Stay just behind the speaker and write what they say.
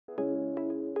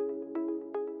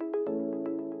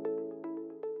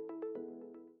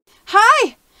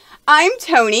I'm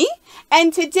Tony,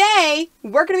 and today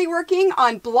we're going to be working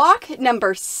on block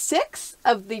number 6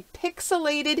 of the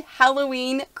Pixelated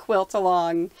Halloween Quilt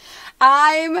Along.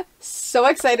 I'm so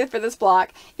excited for this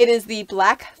block. It is the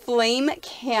Black Flame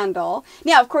Candle.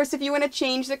 Now, of course, if you want to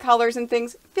change the colors and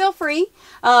things, feel free.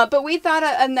 But we thought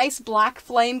a nice Black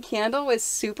Flame Candle was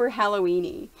super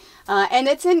Halloween-y. And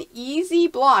it's an easy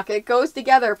block. It goes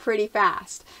together pretty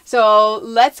fast. So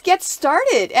let's get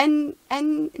started and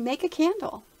make a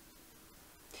candle.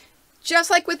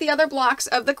 Just like with the other blocks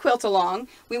of the quilt along,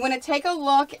 we want to take a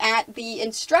look at the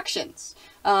instructions.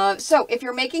 So if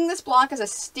you're making this block as a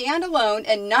standalone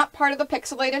and not part of the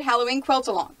Pixelated Halloween Quilt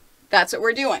Along, that's what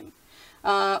we're doing.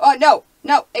 Oh,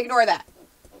 no, ignore that.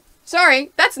 Sorry,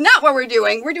 that's not what we're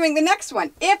doing. We're doing the next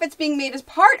one. If it's being made as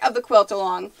part of the quilt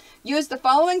along, use the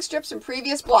following strips from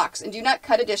previous blocks and do not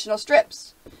cut additional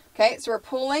strips. Okay, so we're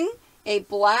pulling a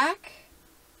black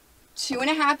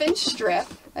 2.5 inch strip.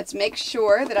 Let's make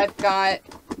sure that I've got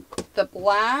the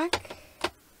black,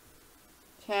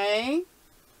 okay,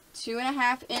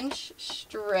 2.5 inch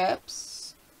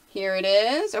strips. Here it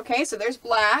is. Okay, so there's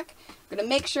black. I'm going to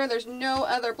make sure there's no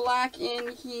other black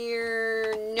in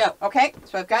here. No. Okay,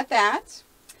 so I've got that.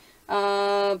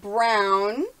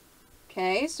 Brown.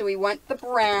 Okay, so we want the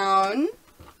brown.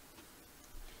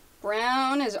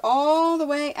 Brown is all the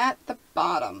way at the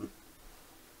bottom.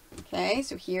 Okay,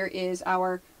 so here is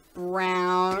our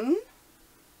brown.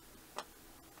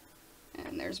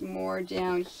 And there's more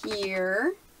down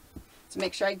here. So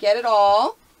make sure I get it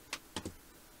all.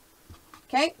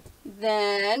 Okay,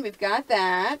 then we've got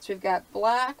that. So we've got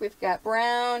black, we've got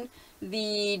brown,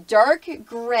 the dark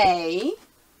gray.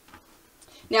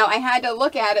 Now I had to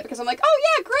look at it because I'm like, oh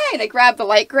yeah, gray. And I grabbed the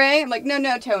light gray. I'm like,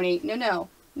 no, Tony, no.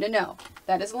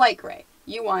 That is light gray.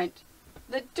 You want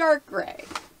the dark gray.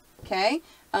 Okay,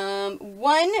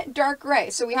 one dark gray.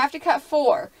 So we have to cut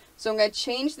 4. So I'm going to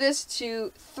change this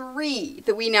to 3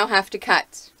 that we now have to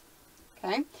cut.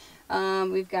 Okay,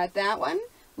 we've got that one.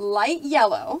 Light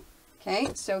yellow. Okay,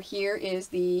 so here is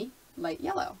the light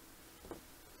yellow.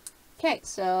 Okay,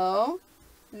 so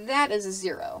that is a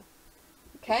 0.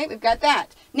 Okay, we've got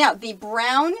that. Now, the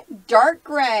brown, dark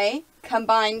gray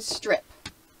combined strip.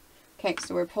 Okay,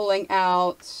 so we're pulling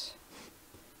out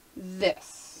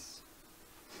this.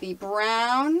 The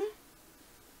brown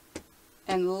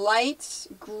and light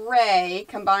gray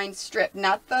combined strip.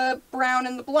 Not the brown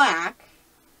and the black.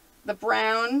 The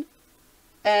brown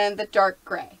and the dark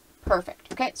gray.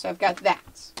 Perfect. Okay, so I've got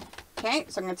that. Okay,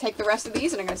 so I'm going to take the rest of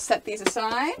these and I'm going to set these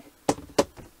aside.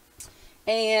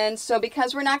 And so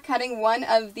because we're not cutting one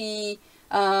of the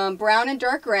brown and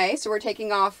dark gray, so we're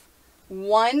taking off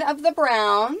one of the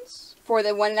browns for the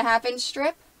 1.5 inch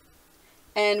strip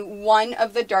and one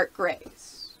of the dark grays.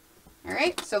 All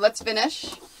right, so let's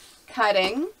finish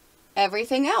cutting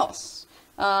everything else.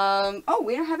 Oh,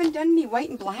 we haven't done any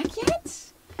white and black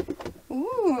yet?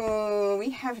 Ooh, we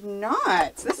have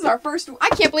not. This is our first, I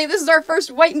can't believe this is our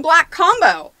first white and black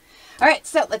combo. All right,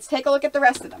 so let's take a look at the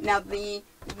rest of them. Now the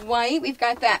white, we've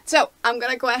got that. So I'm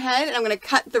going to go ahead and I'm going to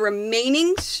cut the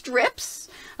remaining strips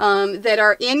that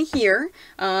are in here.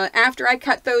 After I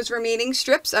cut those remaining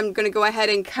strips, I'm going to go ahead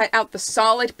and cut out the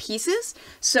solid pieces.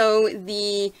 So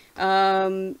the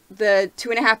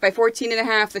 2.5 by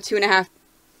 14.5, the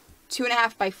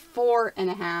 2.5 by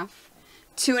 4.5,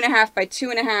 2.5 by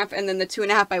 2.5, and then the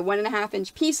 2.5 by 1.5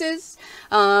 inch pieces.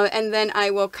 And then I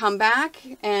will come back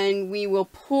and we will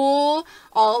pull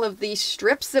all of the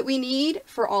strips that we need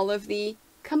for all of the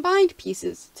combined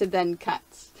pieces to then cut.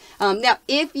 Now,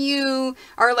 if you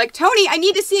are like, Tony, I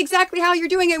need to see exactly how you're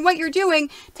doing and what you're doing,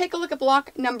 take a look at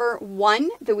block number 1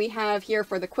 that we have here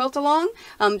for the quilt along.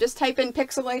 Just type in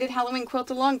Pixelated Halloween Quilt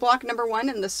Along block number 1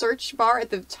 in the search bar at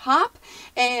the top,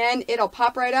 and it'll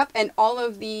pop right up, and all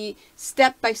of the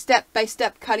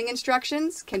step-by-step cutting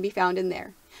instructions can be found in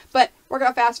there. But we're going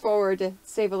to fast forward to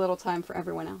save a little time for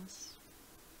everyone else.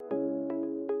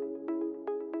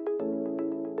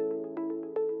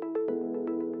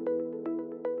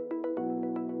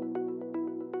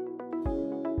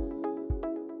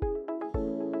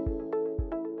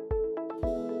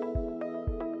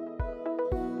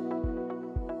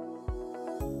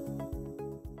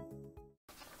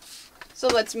 So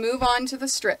let's move on to the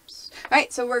strips. All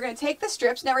right, so we're going to take the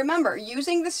strips. Now remember,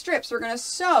 using the strips, we're going to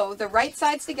sew the right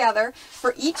sides together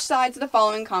for each sides of the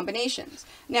following combinations.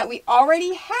 Now we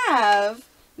already have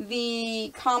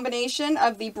the combination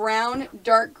of the brown,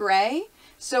 dark gray.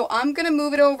 So I'm going to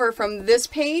move it over from this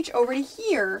page over to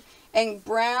here, and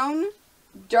brown,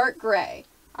 dark gray.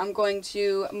 I'm going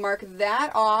to mark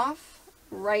that off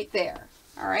right there.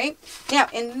 All right. Now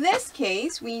in this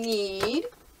case, we need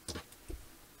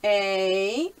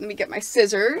let me get my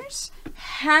scissors,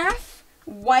 half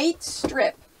white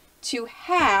strip to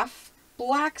half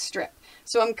black strip.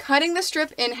 So I'm cutting the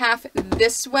strip in half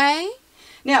this way.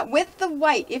 Now with the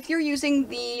white, if you're using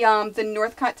the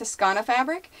Northcott Toscana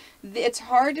fabric, it's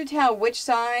hard to tell which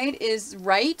side is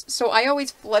right. So I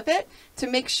always flip it to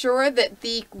make sure that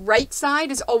the right side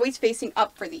is always facing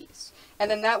up for these. And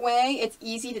then that way it's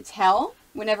easy to tell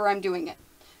whenever I'm doing it.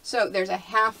 So there's a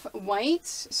half white.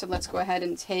 So let's go ahead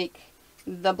and take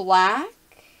the black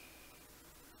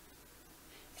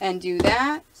and do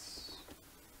that.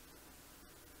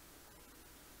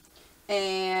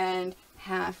 And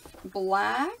half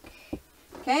black.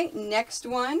 Okay, next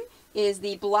one is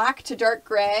the black to dark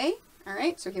gray. All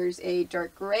right, so here's a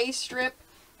dark gray strip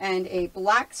and a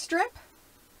black strip.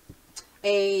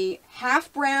 A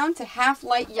half brown to half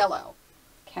light yellow.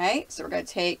 Okay, so we're going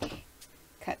to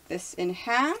cut this in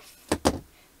half,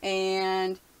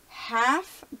 and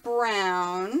half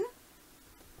brown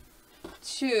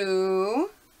to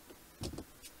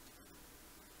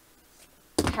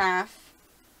half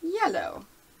yellow.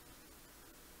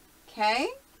 Okay,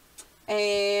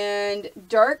 and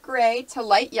dark gray to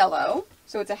light yellow,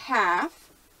 so it's a half.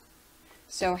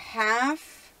 So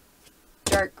half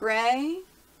dark gray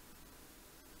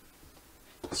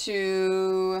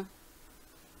to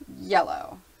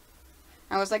yellow.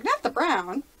 I was like, not the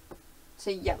brown,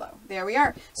 to yellow. There we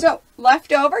are. So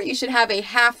left over, you should have a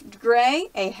half gray,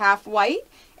 a half white,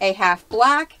 a half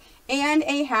black, and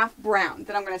a half brown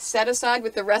that I'm going to set aside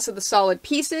with the rest of the solid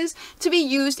pieces to be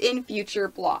used in future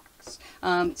blocks.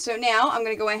 So now I'm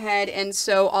going to go ahead and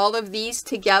sew all of these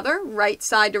together, right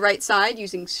side to right side,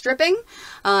 using stripping.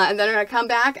 And then I'm going to come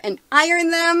back and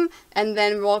iron them, and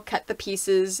then we'll cut the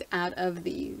pieces out of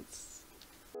these.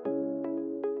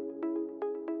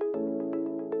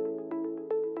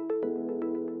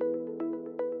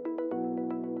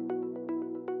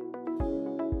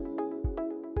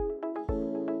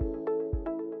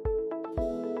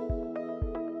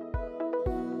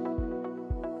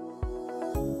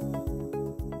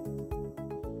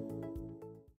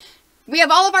 We have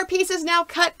all of our pieces now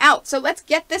cut out, so let's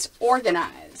get this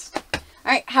organized. All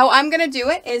right, how I'm gonna do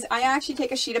it is I actually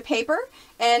take a sheet of paper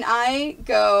and I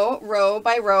go row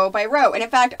by row by row. And in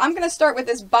fact, I'm gonna start with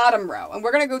this bottom row, and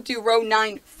we're gonna go do row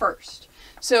 9 first.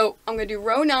 So I'm gonna do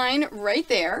row 9 right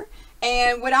there.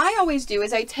 And what I always do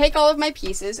is I take all of my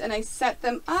pieces and I set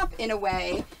them up in a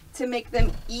way to make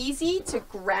them easy to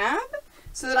grab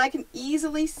so that I can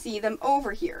easily see them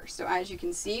over here. So as you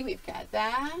can see, we've got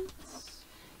that.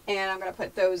 And I'm going to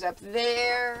put those up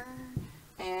there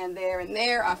and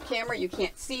there off camera. You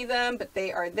can't see them, but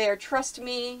they are there, trust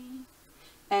me.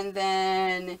 And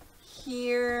then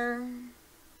here,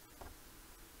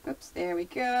 oops, there we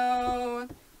go.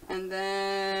 And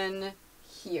then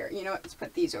here, you know what, let's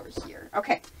put these over here.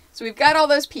 Okay, so we've got all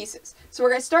those pieces. So we're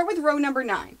going to start with row number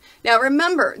 9. Now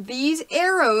remember, these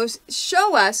arrows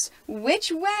show us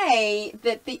which way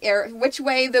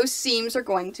those seams are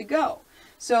going to go.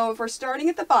 So if we're starting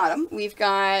at the bottom, we've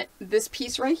got this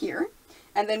piece right here,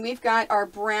 and then we've got our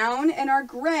brown and our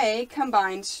gray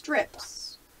combined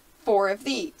strips, 4 of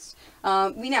these.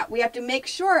 We have to make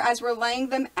sure as we're laying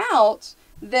them out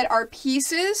that our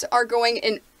pieces are going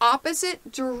in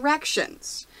opposite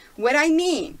directions. What I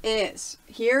mean is,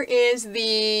 here is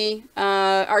the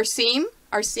our seam.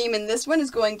 Our seam in this one is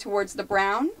going towards the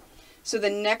brown. So the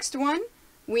next one,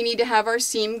 we need to have our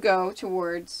seam go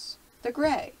towards the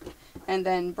gray. And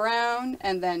then brown,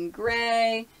 and then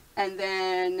gray, and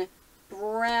then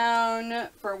brown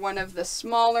for one of the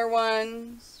smaller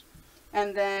ones,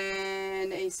 and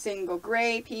then a single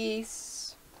gray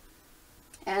piece,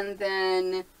 and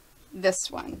then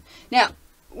this one. Now,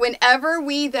 whenever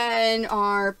we then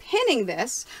are pinning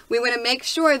this, we want to make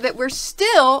sure that we're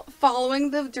still following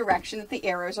the direction that the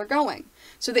arrows are going.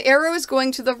 So the arrow is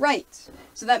going to the right.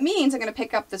 So that means I'm going to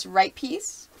pick up this right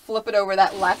piece, flip it over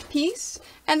that left piece,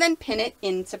 and then pin it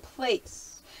into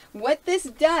place. What this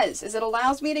does is it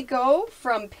allows me to go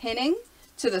from pinning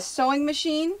to the sewing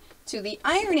machine to the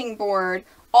ironing board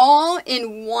all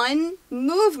in one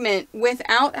movement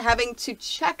without having to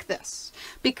check this.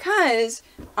 Because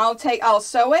I'll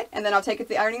sew it, and then I'll take it to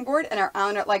the ironing board and I'll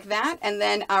iron it like that, and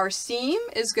then our seam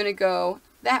is going to go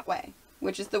that way,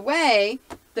 which is the way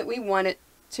that we want it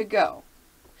to go.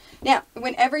 Now,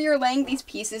 whenever you're laying these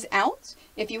pieces out,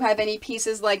 if you have any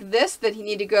pieces like this that you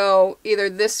need to go either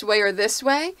this way or this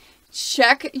way,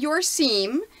 check your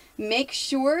seam. Make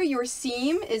sure your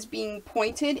seam is being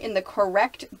pointed in the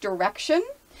correct direction.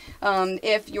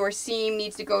 If your seam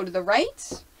needs to go to the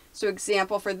right, so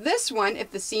example for this one, if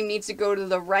the seam needs to go to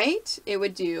the right, it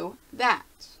would do that.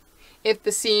 If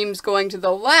the seam's going to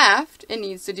the left, it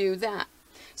needs to do that.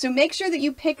 So make sure that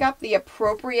you pick up the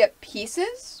appropriate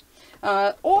pieces,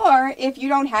 or if you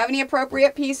don't have any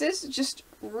appropriate pieces, just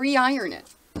re-iron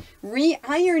it.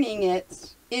 Re-ironing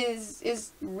it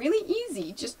is really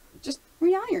easy. Just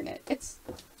re-iron it. It's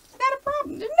not a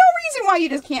problem. There's no reason why you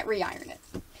just can't re-iron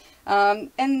it.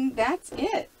 And that's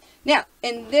it. Now,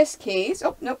 in this case,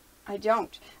 oh, nope, I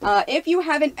don't. If you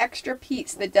have an extra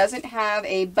piece that doesn't have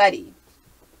a buddy,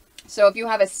 so if you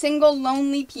have a single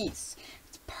lonely piece,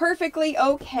 it's perfectly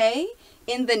okay.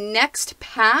 In the next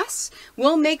pass,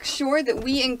 we'll make sure that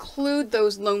we include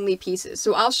those lonely pieces.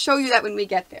 So I'll show you that when we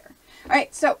get there. All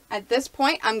right, so at this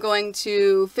point, I'm going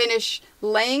to finish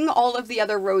laying all of the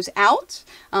other rows out,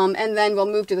 and then we'll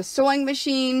move to the sewing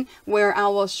machine where I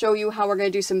will show you how we're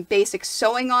going to do some basic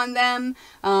sewing on them,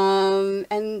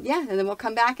 and yeah, and then we'll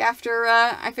come back after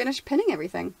I finish pinning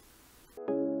everything.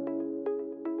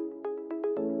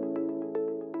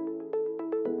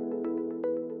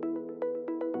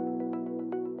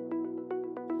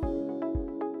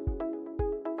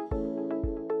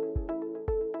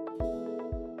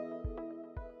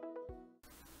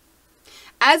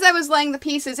 As I was laying the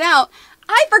pieces out,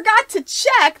 I forgot to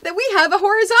check that we have a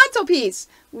horizontal piece.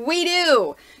 We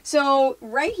do. So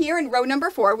right here in row number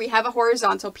 4, we have a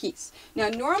horizontal piece. Now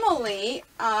normally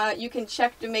you can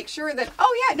check to make sure that,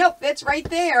 oh yeah, nope, that's right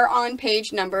there on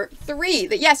page number 3.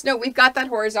 That yes, no, we've got that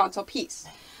horizontal piece.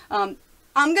 I'm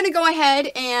going to go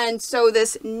ahead and sew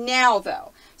this now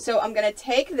though. So I'm going to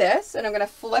take this and I'm going to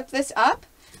flip this up.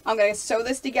 I'm going to sew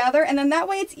this together, and then that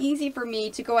way it's easy for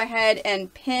me to go ahead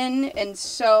and pin and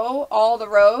sew all the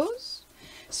rows.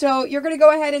 So you're going to go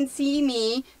ahead and see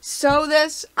me sew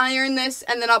this, iron this,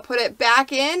 and then I'll put it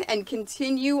back in and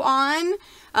continue on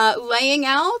laying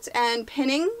out and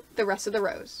pinning the rest of the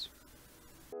rows.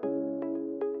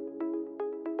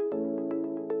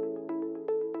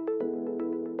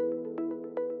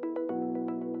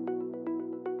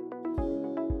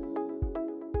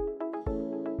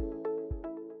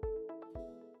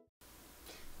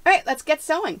 All right, let's get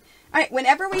sewing. All right,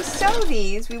 whenever we sew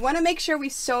these, we want to make sure we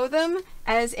sew them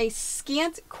as a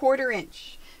scant 1/4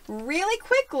 inch. Really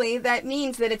quickly, that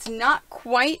means that it's not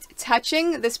quite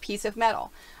touching this piece of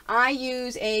metal. I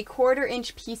use a 1/4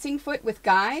 inch piecing foot with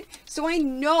guide, so I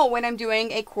know when I'm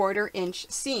doing a 1/4 inch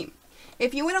seam.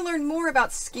 If you want to learn more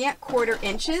about scant 1/4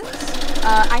 inches,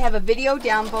 I have a video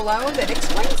down below that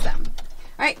explains them.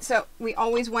 All right, so we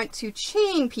always want to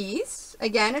chain piece.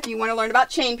 Again, if you want to learn about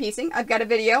chain piecing, I've got a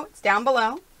video. It's down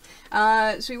below.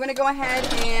 So we want to go ahead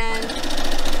and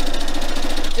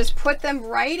just put them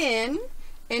right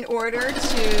in order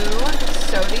to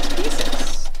sew these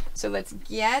pieces. So let's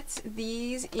get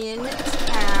these in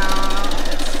town.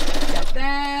 Let's get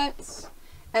that.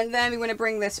 And then we want to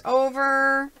bring this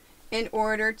over in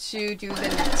order to do the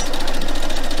next one.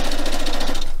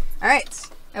 All right,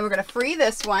 and we're going to free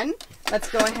this one. Let's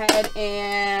go ahead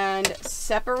and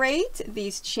separate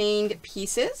these chained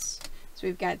pieces. So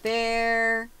we've got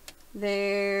there,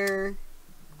 there.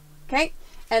 Okay,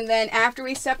 and then after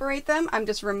we separate them, I'm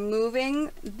just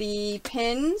removing the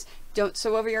pins. Don't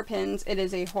sew over your pins. It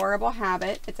is a horrible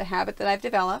habit. It's a habit that I've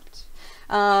developed.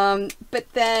 But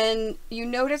then you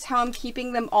notice how I'm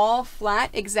keeping them all flat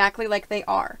exactly like they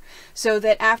are. So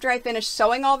that after I finish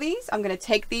sewing all these, I'm going to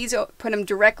take these, put them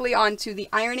directly onto the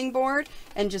ironing board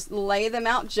and just lay them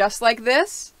out just like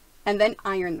this, and then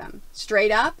iron them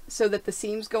straight up so that the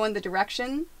seams go in the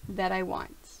direction that I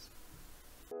want.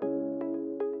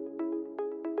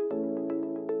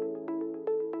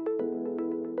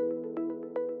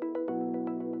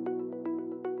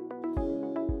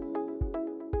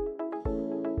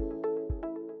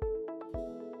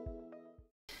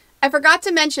 I forgot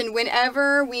to mention,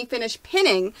 whenever we finish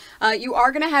pinning, you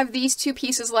are going to have these 2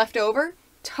 pieces left over.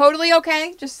 Totally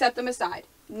okay. Just set them aside.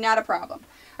 Not a problem.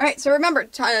 All right, so remember,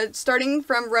 starting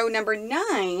from row number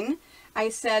 9, I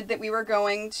said that we were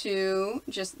going to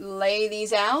just lay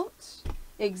these out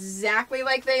exactly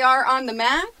like they are on the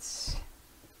mat,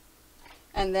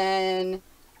 and then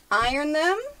iron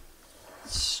them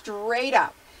straight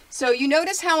up. So you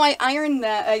notice how I ironed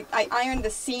the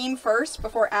seam first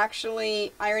before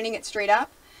actually ironing it straight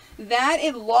up? That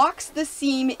it locks the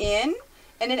seam in,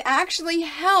 and it actually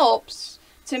helps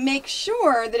to make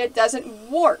sure that it doesn't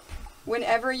warp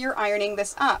whenever you're ironing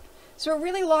this up. So it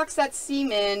really locks that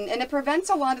seam in, and it prevents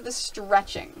a lot of the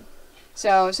stretching.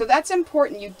 So that's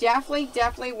important. You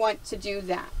definitely want to do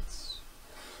that.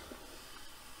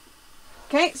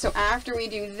 Okay, so after we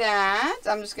do that,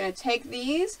 I'm just going to take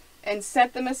these and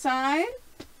set them aside.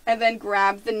 and then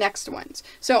grab the next ones.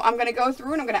 So I'm going to go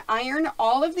through and I'm going to iron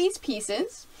all of these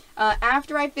pieces.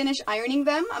 After I finish ironing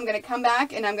them, I'm going to come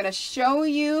back and I'm going to show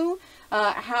you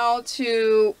how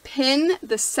to pin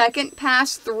the second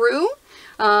pass through,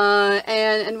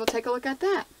 and we'll take a look at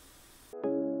that.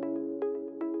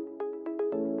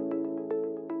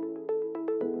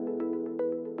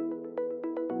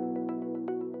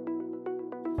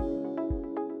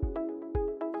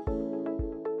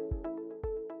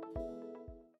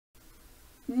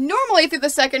 Normally through the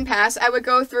second pass, I would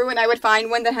go through and I would find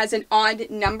one that has an odd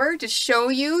number to show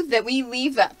you that we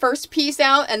leave that first piece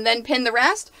out and then pin the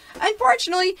rest.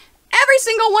 Unfortunately, every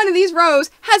single one of these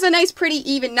rows has a nice pretty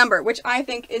even number, which I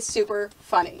think is super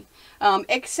funny.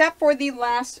 Except for the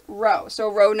last row, so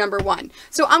row number 1.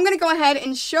 So I'm going to go ahead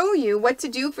and show you what to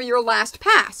do for your last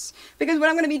pass, because what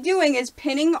I'm going to be doing is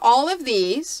pinning all of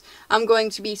these. I'm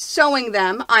going to be sewing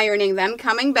them, ironing them,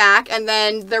 coming back, and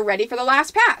then they're ready for the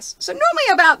last pass. So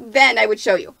normally about then I would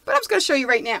show you, but I'm just going to show you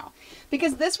right now,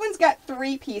 because this one's got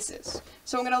 3 pieces.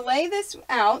 So I'm going to lay this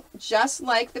out just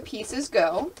like the pieces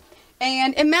go,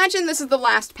 and imagine this is the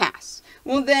last pass.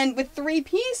 Well then, with 3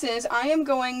 pieces, I am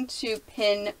going to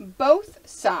pin both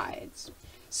sides.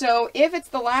 So if it's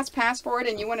the last pass for it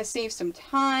and you want to save some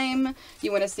time,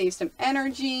 you want to save some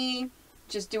energy,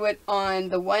 just do it on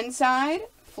the one side,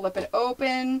 flip it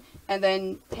open, and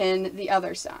then pin the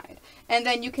other side. And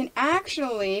then you can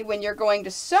actually, when you're going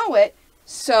to sew it,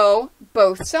 sew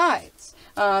both sides.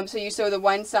 So you sew the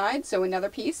one side, sew another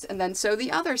piece, and then sew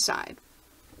the other side.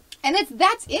 And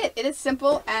that's it. It is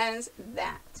simple as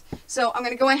that. So I'm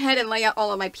going to go ahead and lay out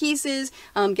all of my pieces,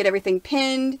 get everything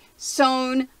pinned,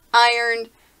 sewn, ironed,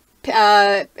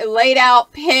 laid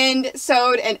out, pinned,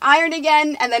 sewed, and ironed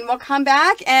again. And then we'll come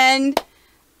back and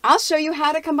I'll show you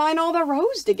how to combine all the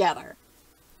rows together.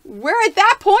 We're at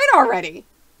that point already.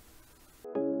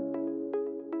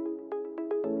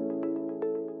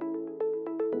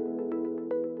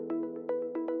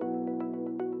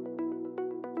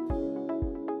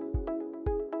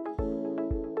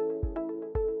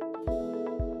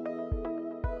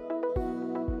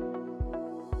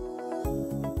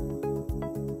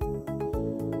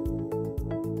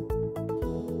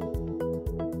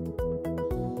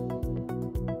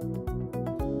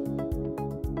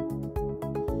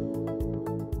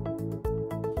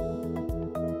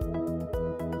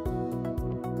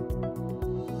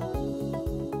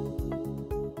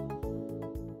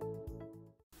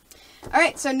 All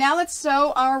right, so now let's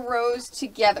sew our rows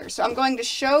together. So I'm going to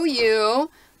show you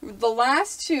the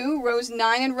last 2, rows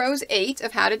 9 and rows 8,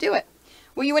 of how to do it.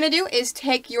 What you want to do is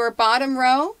take your bottom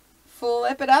row,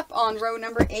 flip it up on row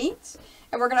number 8,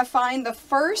 and we're going to find the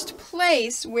first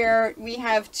place where we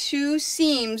have 2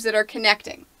 seams that are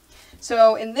connecting.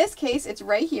 So in this case, it's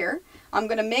right here. I'm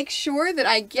going to make sure that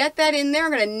I get that in there.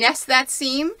 I'm going to nest that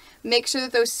seam, make sure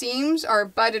that those seams are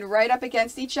butted right up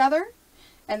against each other,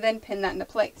 and then pin that into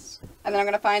place. And then I'm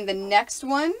going to find the next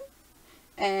one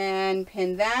and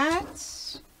pin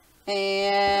that.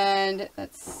 And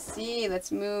let's see,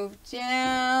 let's move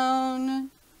down.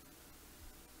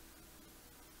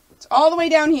 It's all the way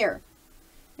down here.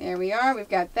 There we are. We've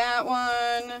got that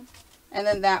one and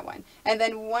then that one. And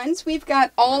then once we've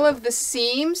got all of the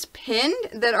seams pinned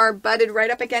that are butted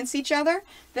right up against each other,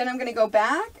 then I'm going to go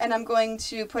back and I'm going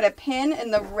to put a pin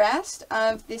in the rest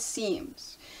of the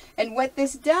seams. And what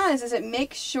this does is it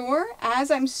makes sure as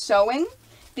I'm sewing,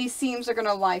 these seams are going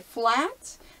to lie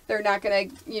flat. They're not going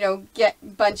to, get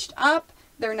bunched up.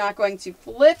 They're not going to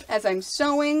flip as I'm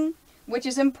sewing, which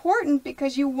is important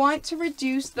because you want to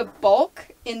reduce the bulk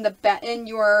in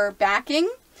your backing.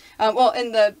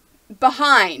 In the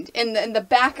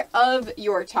back of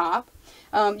your top.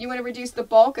 You want to reduce the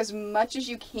bulk as much as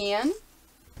you can.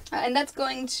 And that's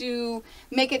going to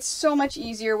make it so much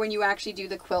easier when you actually do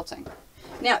the quilting.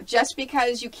 Now, just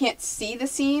because you can't see the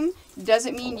seam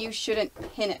doesn't mean you shouldn't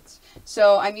pin it.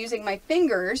 So I'm using my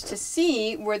fingers to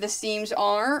see where the seams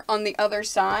are on the other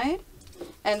side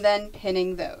and then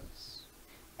pinning those.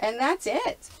 And that's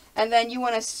it. And then you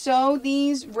want to sew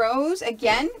these rows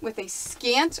again with a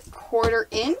scant 1/4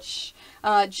 inch,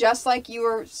 just like you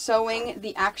were sewing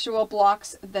the actual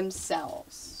blocks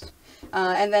themselves.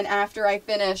 And then after I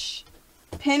finish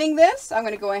pinning this, I'm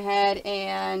going to go ahead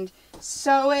and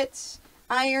sew it,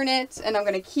 iron it, and I'm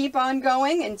going to keep on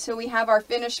going until we have our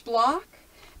finished block.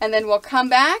 And then we'll come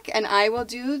back and I will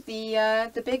do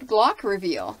the big block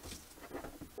reveal.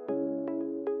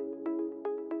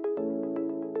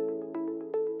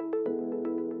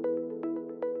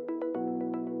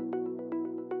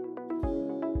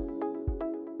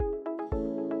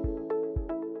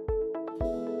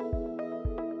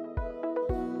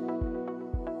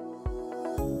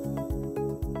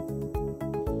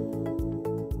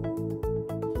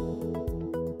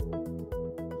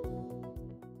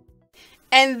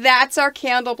 And that's our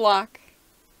candle block.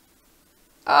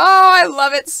 Oh, I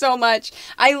love it so much.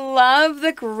 I love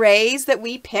the grays that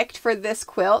we picked for this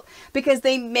quilt because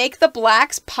they make the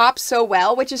blacks pop so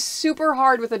well, which is super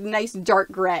hard with a nice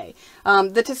dark gray.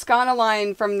 The Toscana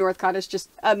line from Northcott is just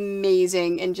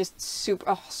amazing and just super,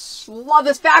 oh, love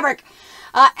this fabric.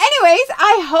 Anyways,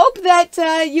 I hope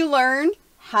that you learned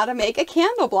how to make a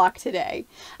candle block today.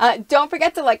 Don't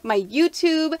forget to like my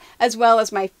YouTube as well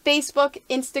as my Facebook,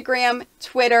 Instagram,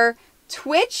 Twitter,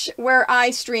 Twitch, where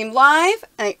I stream live.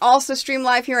 I also stream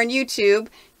live here on YouTube.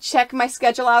 Check my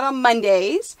schedule out on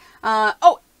Mondays.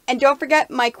 Oh, and don't forget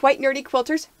my Quite Nerdy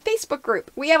Quilters Facebook group.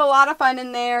 We have a lot of fun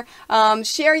in there.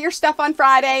 Share your stuff on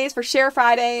Fridays for Share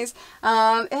Fridays.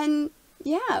 And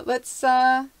yeah, let's,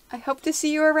 I hope to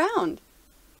see you around.